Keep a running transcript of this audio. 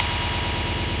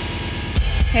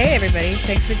Hey everybody,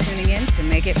 thanks for tuning in to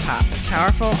Make It Pop,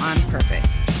 Powerful on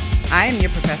Purpose. I am your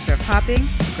professor of popping,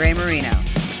 Gray Marino,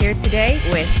 here today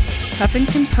with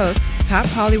Huffington Post's top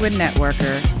Hollywood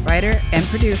networker, writer, and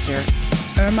producer,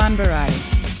 Erman Barati.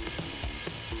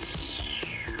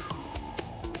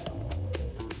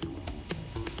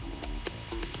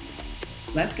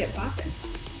 Let's get popping.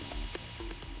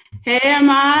 Hey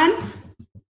Erman.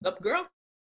 What's up, girl?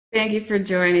 Thank you for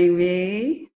joining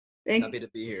me. Happy to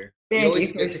be here. Thank You're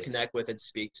always you good to connect with and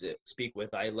speak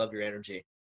with. I love your energy.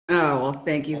 Oh, well,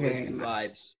 thank you Always very good much.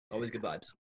 vibes. Always good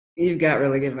vibes. You've got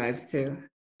really good vibes too.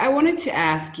 I wanted to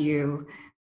ask you,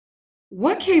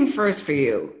 what came first for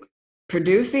you,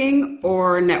 producing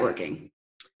or networking?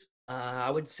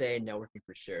 I would say networking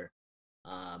for sure.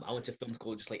 I went to film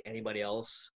school just like anybody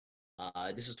else.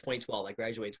 This is 2012. I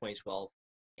graduated 2012,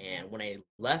 and when I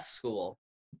left school,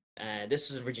 and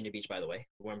this is in Virginia Beach, by the way,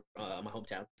 where my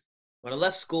hometown. When I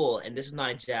left school, and this is not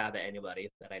a jab at anybody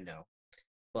that I know,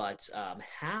 but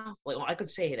I could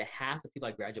say that half the people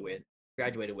I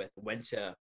graduated with went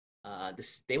to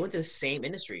this. They went to the same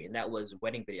industry, and that was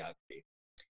wedding videography.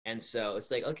 And so it's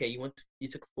like, okay, you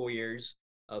took 4 years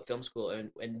of film school,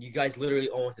 and you guys literally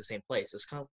all went to the same place. It's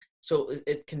kind of so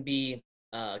it can be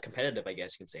competitive, I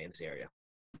guess you can say, in this area.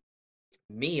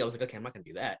 Me, I was like, okay, I'm not gonna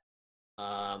do that.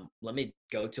 Let me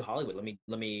go to Hollywood.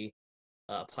 Let me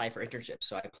apply for internships.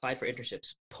 So I applied for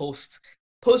internships post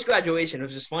graduation. It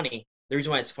was just funny. The reason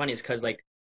why it's funny is because like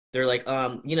they're like,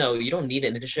 you don't need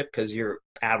an internship because you're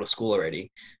out of school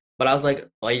already. But I was like,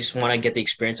 well, I just want to get the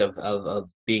experience of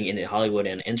being in Hollywood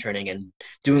and interning and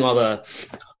doing all the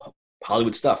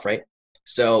Hollywood stuff, right?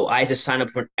 So I had to sign up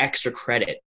for an extra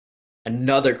credit,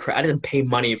 another credit. I didn't pay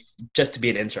money just to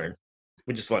be an intern,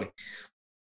 which is funny.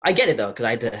 I get it though, because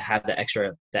I had to have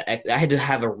I had to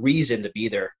have a reason to be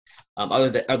there,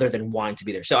 other than wanting to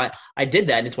be there. So I did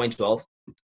that in 2012,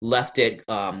 left it,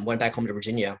 went back home to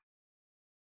Virginia,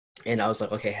 and I was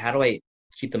like, okay, how do I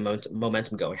keep the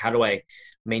momentum going? How do I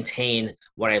maintain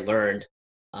what I learned,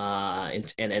 and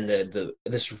the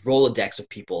this Rolodex of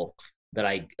people that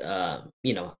I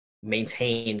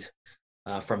maintained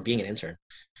from being an intern.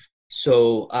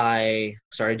 So I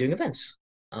started doing events.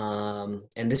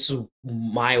 And this is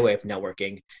my way of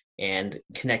networking and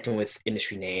connecting with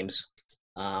industry names,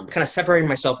 kind of separating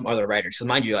myself from other writers. So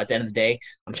mind you, at the end of the day,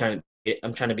 I'm trying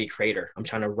to be a creator. I'm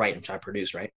trying to write. I'm trying to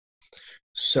produce, right?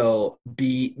 So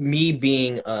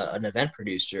being an event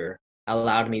producer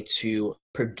allowed me to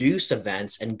produce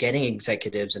events and getting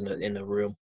executives in the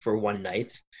room for one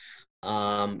night.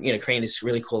 Creating these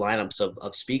really cool lineups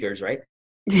of speakers, right?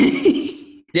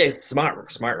 Yeah, it's smart,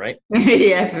 right?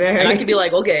 Yes, And I very. could be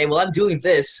like, okay, well, I'm doing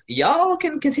this. Y'all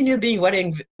can continue being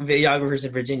wedding videographers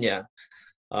in Virginia,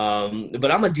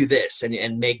 but I'm gonna do this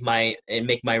and make my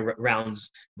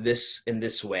rounds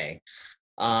this way.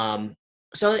 Um,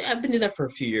 so I've been doing that for a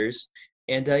few years,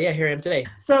 and yeah, here I am today.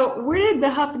 So, where did the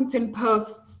Huffington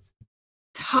Post's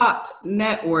top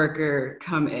networker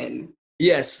come in?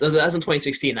 Yes, so that was in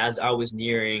 2016. As I was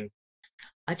nearing,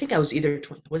 I think I was either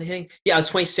 20, was it hitting? Yeah, I was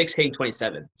 26, hitting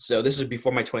 27. So this is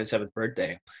before my 27th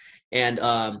birthday. And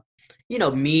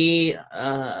me,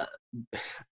 for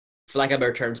lack of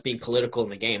better terms, being political in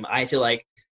the game, I had to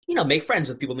make friends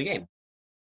with people in the game.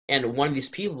 And one of these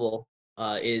people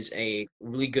is a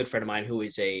really good friend of mine who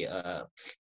is a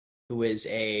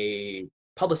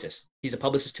publicist. He's a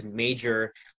publicist to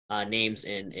major names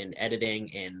in editing,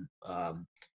 in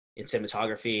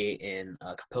cinematography, in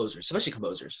composers, especially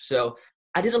composers. So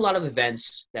I did a lot of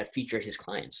events that featured his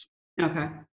clients. Okay.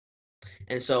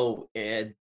 And so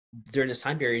during this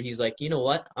time period, he's like, you know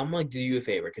what? I'm gonna do you a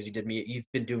favor because you've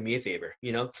been doing me a favor,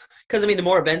 Because I mean, the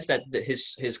more events that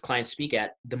his clients speak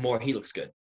at, the more he looks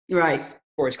good, Right.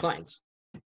 for his clients.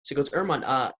 So he goes, Erman,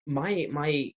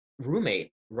 my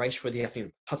roommate writes for the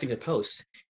Huffington Post,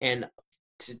 and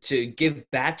to give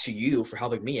back to you for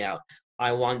helping me out,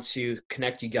 I want to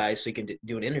connect you guys so you can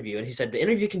do an interview. And he said the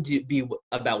interview can be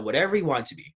about whatever you want it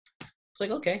to be. It's like,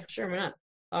 okay, sure, why not?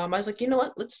 I was like, you know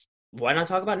what? Why not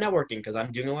talk about networking? Because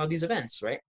I'm doing a lot of these events,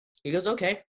 right? He goes,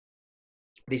 okay.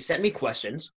 They sent me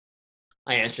questions.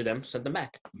 I answered them, sent them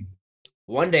back.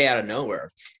 One day out of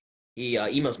nowhere, he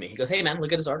emails me. He goes, hey, man,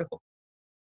 look at this article.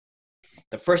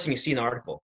 The first thing you see in the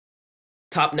article,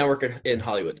 top networker in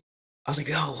Hollywood. I was like,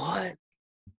 oh, what?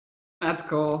 That's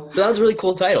cool. So that was a really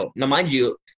cool title. Now, mind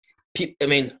you, I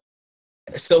mean,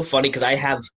 it's so funny because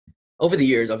over the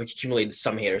years, I've accumulated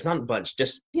some haters, not a bunch,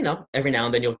 just, every now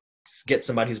and then you'll get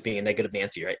somebody who's being a negative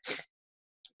Nancy, right?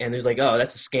 And there's like, oh,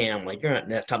 that's a scam. Like, you're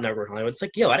not top network in Hollywood. It's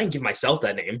like, yo, I didn't give myself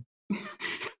that name.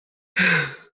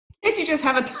 Did you just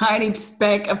have a tiny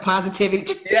speck of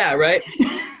positivity? Yeah, right?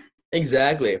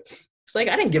 Exactly. It's like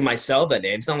I didn't give myself that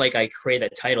name. It's not like I created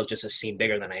that title just to seem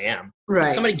bigger than I am.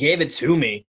 Right. Somebody gave it to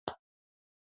me.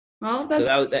 Well, So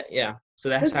that was that. Yeah. So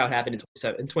that's that's how it happened in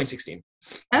 2016.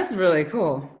 that's really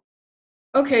cool.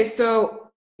 Okay, so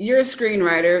you're a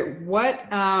screenwriter.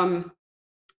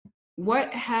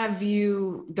 What have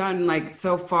you done like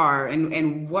so far,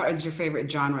 and what is your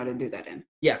favorite genre to do that in?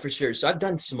 Yeah, for sure. So I've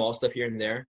done small stuff here and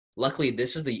there. Luckily,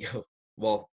 this is the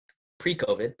well,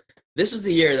 pre-COVID. This is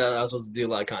the year that I was supposed to do a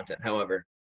lot of content. However,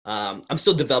 I'm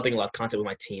still developing a lot of content with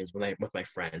my teams, with my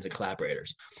friends and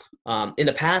collaborators. In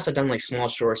the past, I've done like small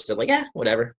shorts stuff, like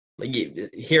whatever, like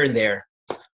here and there.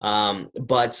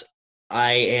 But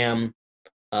I am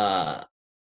uh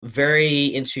very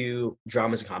into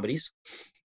dramas and comedies.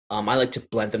 I like to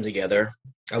blend them together.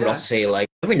 I would also Yeah, say like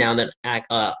every now and then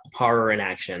horror and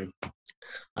action.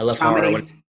 I love horror when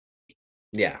comedies.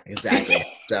 yeah, exactly.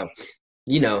 So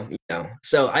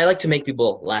So I like to make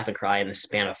people laugh and cry in the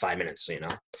span of 5 minutes.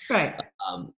 Right.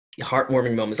 Um,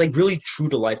 heartwarming moments, like really true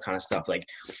to life kind of stuff. Like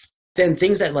then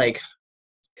things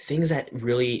that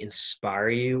really inspire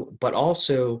you, but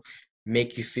also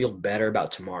make you feel better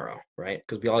about tomorrow, right?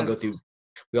 Because That's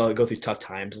we all go through tough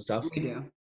times and stuff. we do.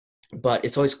 But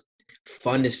it's always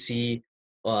fun to see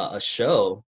a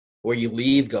show where you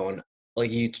leave going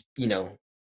like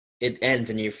it ends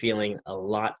and you're feeling a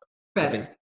lot of Better.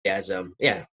 enthusiasm,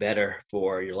 yeah, better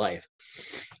for your life.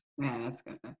 Yeah, that's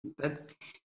good. That's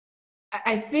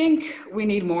I think we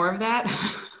need more of that.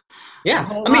 A Yeah,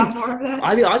 whole I lot mean, more of that.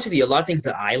 I'll be honest with you. A lot of things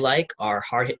that I like are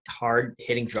hard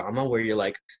hitting drama where you're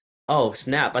like, oh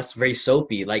snap, that's very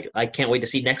soapy. Like I can't wait to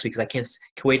see next week because I can't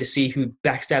wait to see who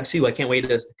backstabs who. I can't wait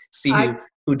to see I,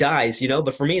 who dies.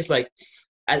 But for me, it's like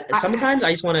I sometimes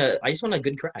I just want a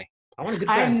good cry. I want a good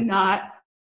cry. I'm not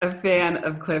a fan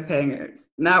of cliffhangers.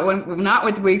 Not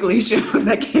with weekly shows.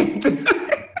 I can't do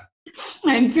it.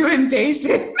 I'm too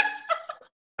impatient.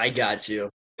 I got you.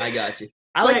 I got you.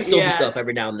 I like the But soapy yeah, stuff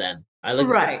every now and then. I like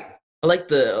the stuff. right. I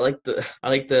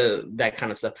like the that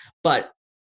kind of stuff. But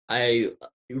I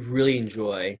really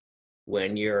enjoy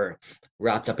when you're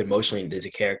wrapped up emotionally into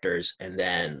the characters, and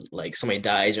then like somebody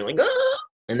dies, you're like, oh,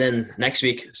 and then next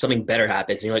week something better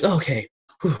happens, and you're like, oh, okay,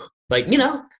 whew. Like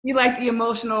You like the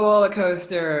emotional roller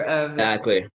coaster of the,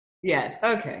 exactly. yes.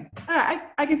 Okay.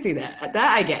 I can see that.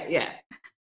 That I get. Yeah.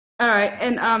 All right.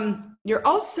 And you're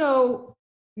also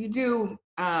you do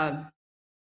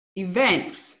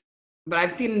events, but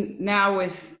I've seen now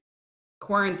with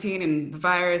quarantine and the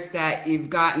virus that you've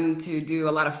gotten to do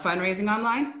a lot of fundraising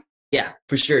online. Yeah,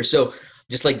 for sure. So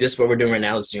just like this, what we're doing right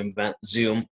now is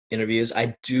Zoom interviews.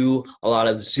 I do a lot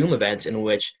of Zoom events in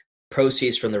which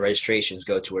proceeds from the registrations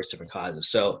go towards different causes.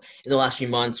 So in the last few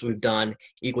months, we've done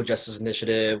Equal Justice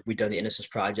Initiative, we've done the Innocence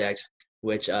Project,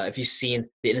 which if you've seen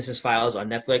the Innocence Files on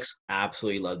Netflix,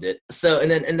 absolutely loved it. So and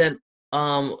then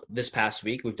this past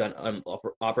week we've done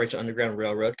Operation Underground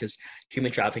Railroad because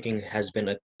human trafficking has been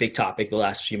a big topic the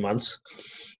last few months.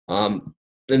 And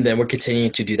then we're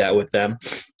continuing to do that with them.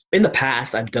 In the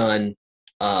past, I've done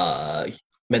uh,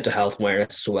 mental health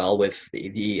awareness as well with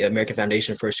the American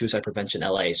Foundation for Suicide Prevention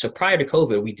LA. So prior to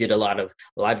COVID, we did a lot of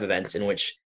live events in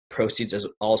which proceeds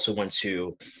also went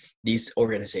to these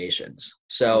organizations.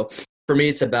 So for me,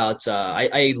 it's about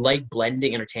I like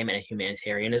blending entertainment and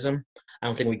humanitarianism. I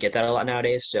don't think we get that a lot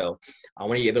nowadays. So I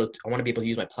want to be able to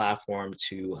use my platform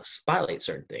to spotlight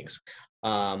certain things.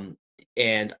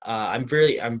 And I'm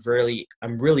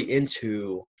really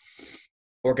into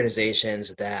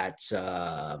organizations that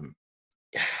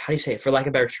how do you say it? For lack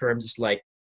of better terms, it's like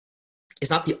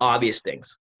it's not the obvious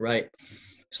things, right?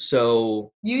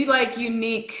 So You like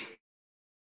unique.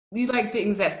 You like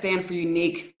things that stand for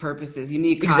unique purposes,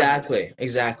 unique causes.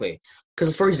 exactly.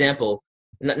 Because for example,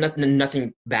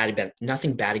 nothing bad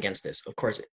against this. Of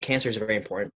course, cancer is very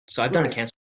important. So I've done a Right.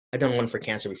 cancer. I've done one for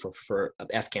cancer before for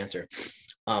F cancer.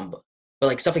 But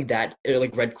like stuff like that,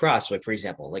 like Red Cross, like for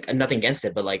example, like nothing against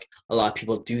it, but like a lot of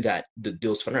people do that, do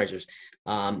those fundraisers,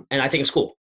 and I think it's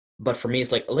cool. But for me,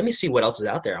 it's like let me see what else is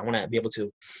out there. I want to be able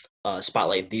to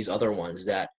spotlight these other ones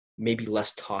that may be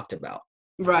less talked about.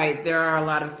 Right. There are a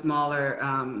lot of smaller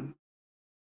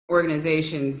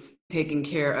organizations taking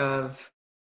care of,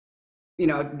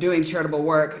 doing charitable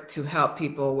work to help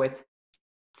people with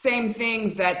same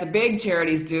things that the big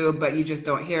charities do, but you just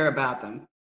don't hear about them.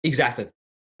 Exactly.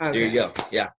 There you Okay. go.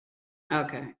 Yeah.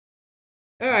 Okay.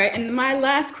 All right. And my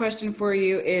last question for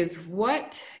you is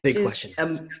what Big is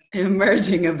question.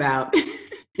 emerging about?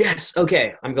 Yes.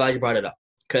 Okay. I'm glad you brought it up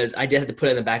because I did have to put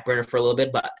it in the back burner for a little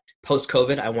bit, but post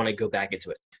COVID, I want to go back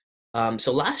into it.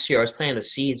 So last year, I was planting the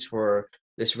seeds for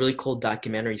this really cool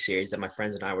documentary series that my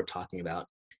friends and I were talking about,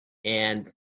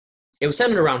 and it was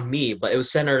centered around me, but it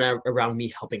was centered around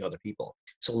me helping other people.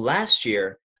 So last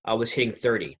year I was hitting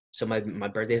 30. So my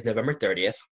birthday is November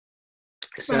 30th.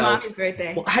 For So, mommy's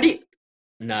birthday. well, how do you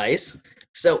nice.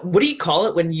 So what do you call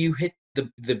it when you hit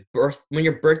the birth when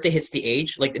your birthday hits the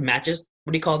age like it matches?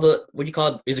 What do you call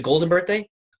it? Is it golden birthday?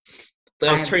 But I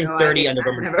I was have turning no 30 idea. on I've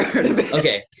November. never heard of it.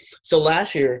 Okay, so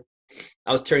last year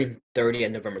I was turning 30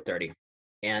 on November 30,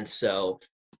 and so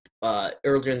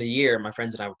earlier in the year, my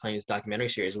friends and I were playing this documentary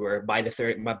series where by my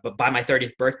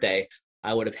 30th birthday,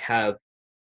 I would have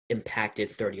impacted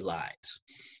 30 lives,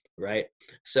 right?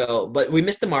 So, but we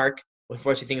missed the mark.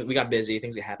 Unfortunately, we got busy,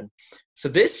 things that happened. So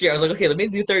this year, I was like, okay, let me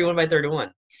do 31 by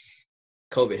 31.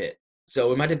 COVID hit, so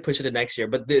we might have to push it to next year.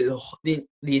 But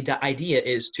the idea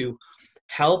is to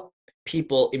help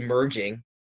people emerging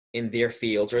in their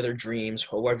fields or their dreams,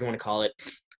 or whatever you want to call it,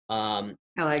 I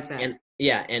like that. and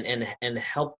yeah, and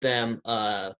help them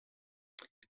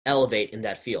elevate in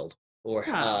that field or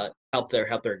Oh, help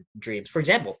their dreams. For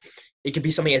example, it could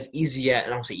be something as easy as,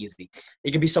 and I don't say easy,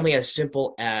 it could be something as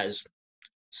simple as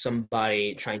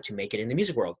somebody trying to make it in the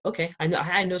music world. Okay,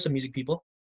 I know some music people.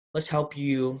 Let's help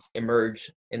you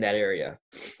emerge in that area.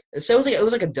 And so it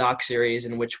was like a doc series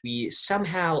in which we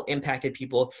somehow impacted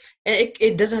people, and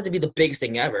it doesn't have to be the biggest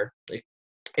thing ever. Like,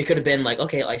 it could have been like,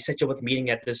 okay, I set you up with a meeting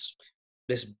at this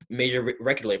major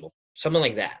record label, something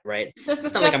like that, right? just a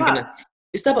It's not like step I'm gonna up.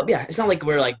 step up. Yeah, it's not like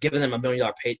we're like giving them $1 million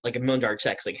pay, like $1 million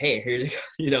check. It's like, hey, here's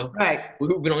Right.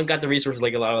 we don't got the resources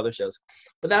like a lot of other shows.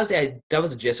 But that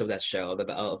was the gist of that show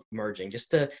of merging, just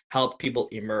to help people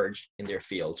emerge in their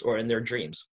fields or in their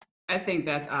dreams. I think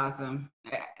that's awesome.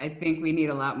 I think we need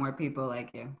a lot more people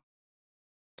like you.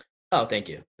 Oh, thank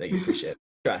you, appreciate it.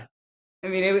 Try. I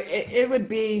mean, it would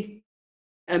be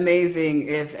amazing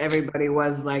if everybody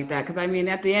was like that. Because I mean,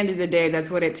 at the end of the day, that's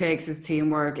what it takes is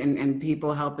teamwork and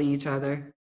people helping each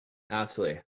other.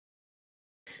 Absolutely.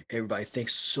 Hey, everybody,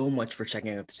 thanks so much for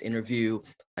checking out this interview.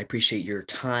 I appreciate your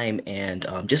time and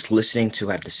just listening to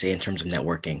what I have to say in terms of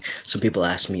networking. Some people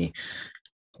ask me,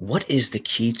 what is the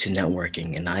key to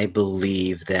networking? And I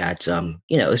believe that,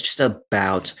 it's just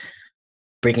about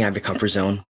breaking out of your comfort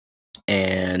zone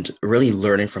and really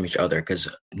learning from each other,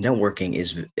 because networking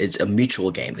is a mutual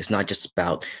game. It's not just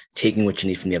about taking what you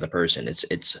need from the other person.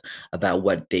 It's about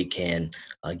what they can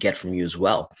get from you as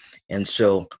well. And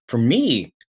so for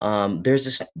me,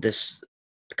 there's this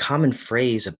common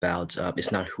phrase about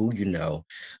it's not who you know.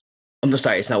 I'm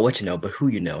sorry, it's not what you know, but who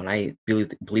you know. And I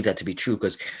believe that to be true,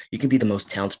 because you can be the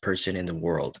most talented person in the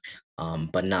world,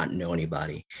 but not know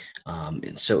anybody.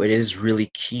 And so it is really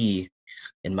key,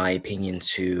 in my opinion,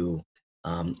 to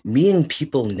meeting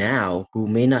people now who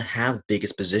may not have the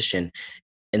biggest position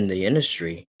in the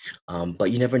industry,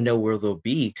 but you never know where they'll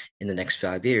be in the next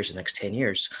 5 years, the next 10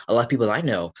 years. A lot of people that I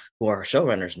know who are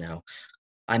showrunners now,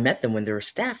 I met them when they were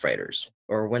staff writers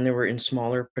or when they were in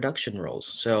smaller production roles.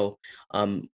 So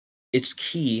it's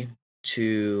key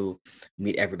to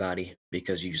meet everybody,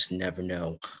 because you just never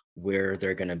know where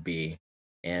they're going to be.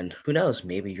 And who knows,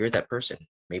 maybe you're that person.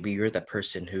 Maybe you're that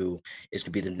person who is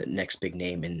going to be the next big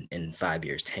name in 5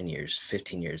 years, 10 years,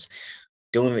 15 years.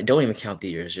 Don't even count the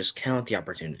years, just count the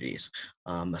opportunities.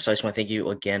 So I just want to thank you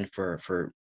again for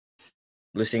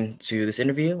listening to this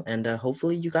interview, and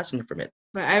hopefully you got something from it.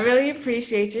 But I really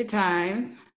appreciate your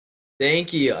time.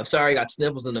 Thank you. I'm sorry I got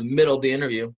sniffles in the middle of the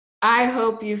interview. I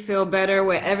hope you feel better,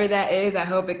 whatever that is. I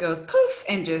hope it goes poof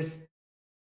and just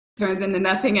turns into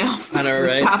nothing else. I know,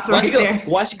 Just right? stops right there.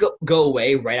 Watch it go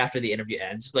away right after the interview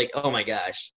ends. Like, oh my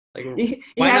gosh. Like, You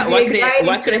why have not? the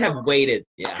Why could it anxiety have waited?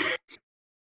 Yeah.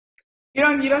 You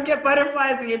don't get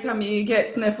butterflies in your tummy, you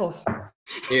get sniffles.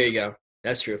 There you go.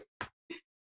 That's true.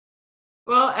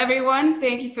 Well, everyone,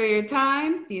 thank you for your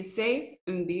time. Be safe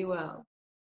and be well.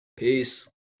 Peace.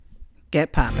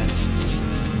 Get poppin'.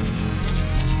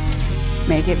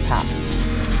 Make it pop.